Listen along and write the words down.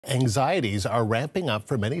Anxieties are ramping up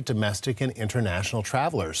for many domestic and international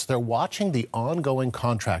travelers. They're watching the ongoing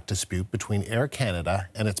contract dispute between Air Canada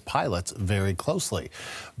and its pilots very closely.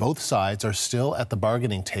 Both sides are still at the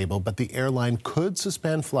bargaining table, but the airline could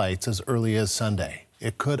suspend flights as early as Sunday.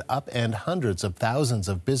 It could upend hundreds of thousands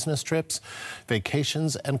of business trips,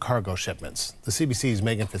 vacations, and cargo shipments. The CBC's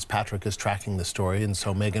Megan Fitzpatrick is tracking the story. And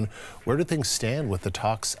so, Megan, where do things stand with the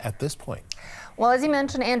talks at this point? Well, as you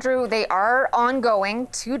mentioned, Andrew, they are ongoing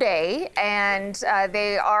today, and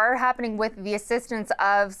they are happening with the assistance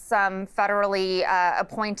of some federally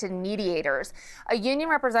appointed mediators. A union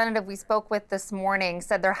representative we spoke with this morning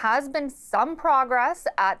said there has been some progress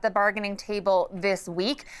at the bargaining table this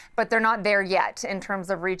week, but they're not there yet in terms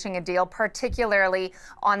of reaching a deal, particularly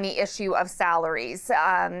on the issue of salaries.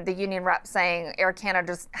 The union rep saying Air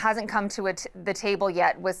Canada just hasn't come to the table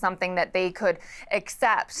yet with something that they could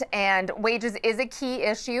accept, and wages is a key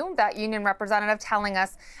issue. That union representative telling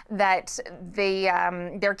us that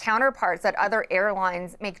their counterparts at other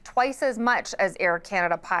airlines make twice as much as Air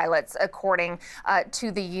Canada pilots, according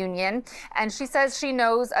to the union. And she says she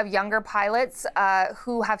knows of younger pilots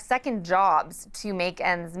who have second jobs to make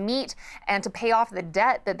ends meet and to pay off the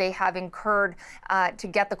debt that they have incurred to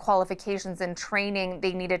get the qualifications and training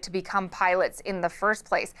they needed to become pilots in the first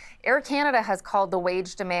place. Air Canada has called the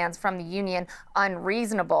wage demands from the union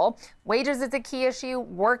unreasonable. Wages is a key issue.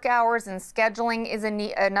 Work hours and scheduling is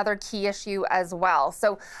another key issue as well.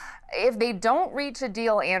 So if they don't reach a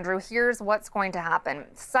deal, Andrew, here's what's going to happen.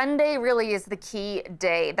 Sunday really is the key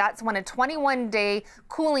day. That's when a 21-day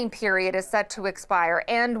cooling period is set to expire,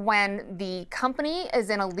 and when the company is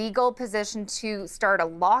in a legal position to start a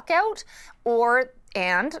lockout or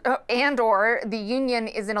the union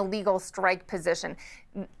is in a legal strike position.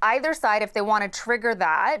 Either side, if they want to trigger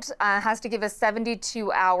that, has to give a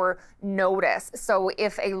 72-hour notice. So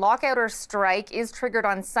if a lockout or strike is triggered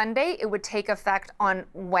on Sunday, it would take effect on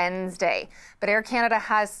Wednesday. But Air Canada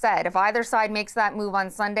has said if either side makes that move on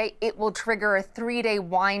Sunday, it will trigger a 3-day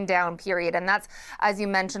wind-down period. And that's, as you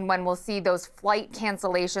mentioned, when we'll see those flight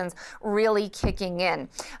cancellations really kicking in.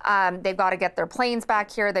 They've got to get their planes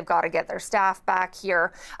back here. They've got to get their staff back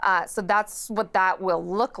here. So that's what that will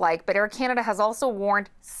look like. But Air Canada has also warned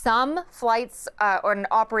some flights or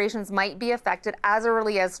operations might be affected as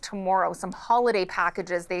early as tomorrow. Some holiday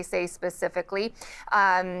packages, they say specifically,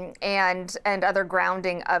 and other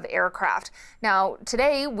grounding of aircraft. Now,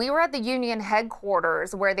 today we were at the union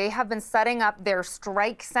headquarters where they have been setting up their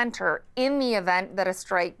strike center in the event that a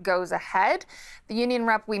strike goes ahead. The union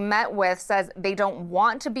rep we met with says they don't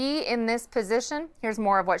want to be in this position. Here's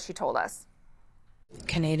more of what she told us.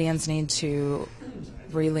 Canadians need to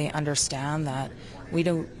really understand that we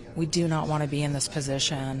do not want to be in this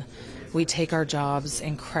position. We take our jobs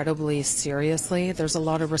incredibly seriously. There's a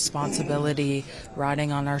lot of responsibility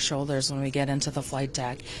riding on our shoulders when we get into the flight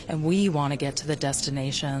deck, and we want to get to the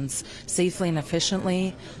destinations safely and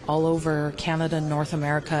efficiently all over Canada, North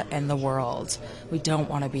America, and the world. We don't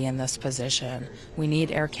want to be in this position. We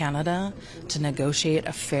need Air Canada to negotiate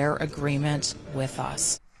a fair agreement with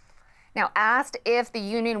us. Now, asked if the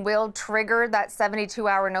union will trigger that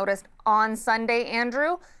 72-hour notice on Sunday,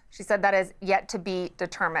 Andrew, she said that is yet to be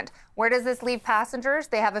determined. Where does this leave passengers?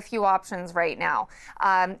 They have a few options right now.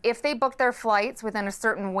 If they book their flights within a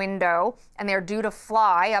certain window and they're due to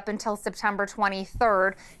fly up until September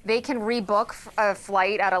 23rd, they can rebook a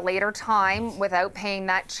flight at a later time without paying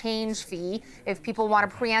that change fee. If people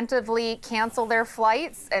want to preemptively cancel their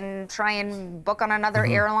flights and try and book on another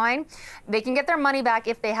airline, they can get their money back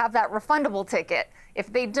if they have that refundable ticket.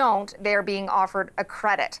 If they don't, they're being offered a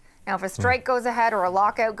credit. Now, if a strike goes ahead or a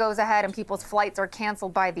lockout goes ahead and people's flights are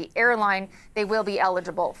canceled by the airline, they will be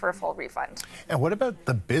eligible for a full refund. And what about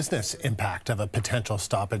the business impact of a potential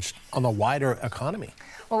stoppage on the wider economy?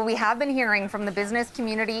 Well, we have been hearing from the business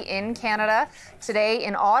community in Canada. Today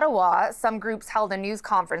in Ottawa, some groups held a news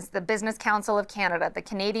conference. The Business Council of Canada, the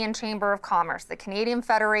Canadian Chamber of Commerce, the Canadian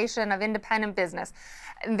Federation of Independent Business.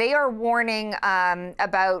 They are warning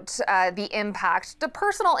about the impact, the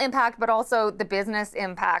personal impact, but also the business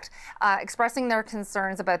impact, expressing their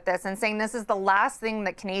concerns about this and saying this is the last thing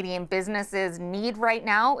that Canadian businesses need right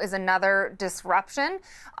now is another disruption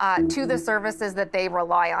to the services that they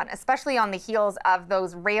rely on, especially on the heels of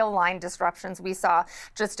those rail line disruptions we saw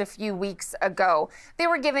just a few weeks ago. They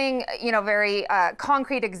were giving, very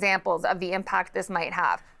concrete examples of the impact this might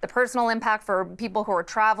have. The personal impact for people who are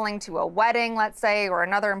traveling to a wedding, let's say, or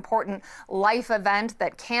another important life event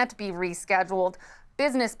that can't be rescheduled.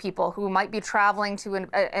 business people who might be traveling to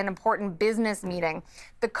an important business meeting,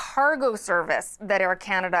 the cargo service that Air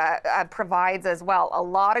Canada provides as well. A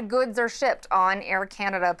lot of goods are shipped on Air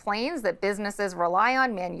Canada planes that businesses rely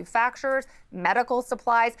on, manufacturers, medical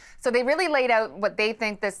supplies. So they really laid out what they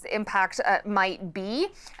think this impact might be.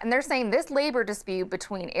 And they're saying this labor dispute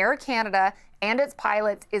between Air Canada and its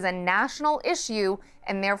pilots is a national issue,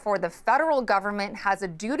 and therefore the federal government has a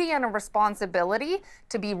duty and a responsibility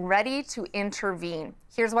to be ready to intervene.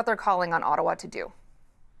 Here's what they're calling on Ottawa to do.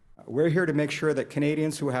 We're here to make sure that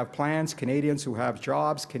Canadians who have plans, Canadians who have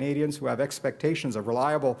jobs, Canadians who have expectations of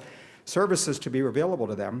reliable services to be available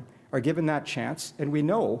to them are given that chance, and we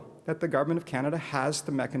know that the Government of Canada has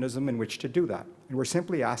the mechanism in which to do that. And we're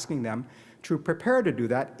simply asking them to prepare to do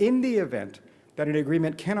that in the event that an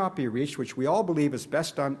agreement cannot be reached, which we all believe is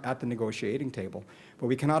best done at the negotiating table. But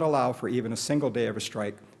we cannot allow for even a single day of a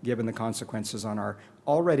strike, given the consequences on our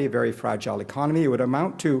already very fragile economy. It would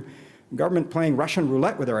amount to government playing Russian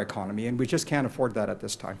roulette with our economy, and we just can't afford that at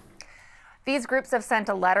this time. These groups have sent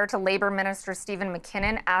a letter to Labour Minister Stephen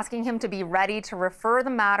McKinnon asking him to be ready to refer the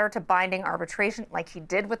matter to binding arbitration like he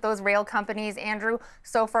did with those rail companies, Andrew.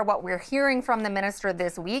 So far, what we're hearing from the minister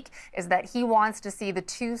this week is that he wants to see the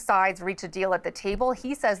two sides reach a deal at the table.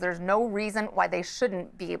 He says there's no reason why they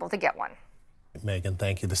shouldn't be able to get one. Megan,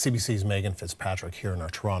 thank you. The CBC's Megan Fitzpatrick here in our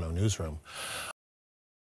Toronto newsroom.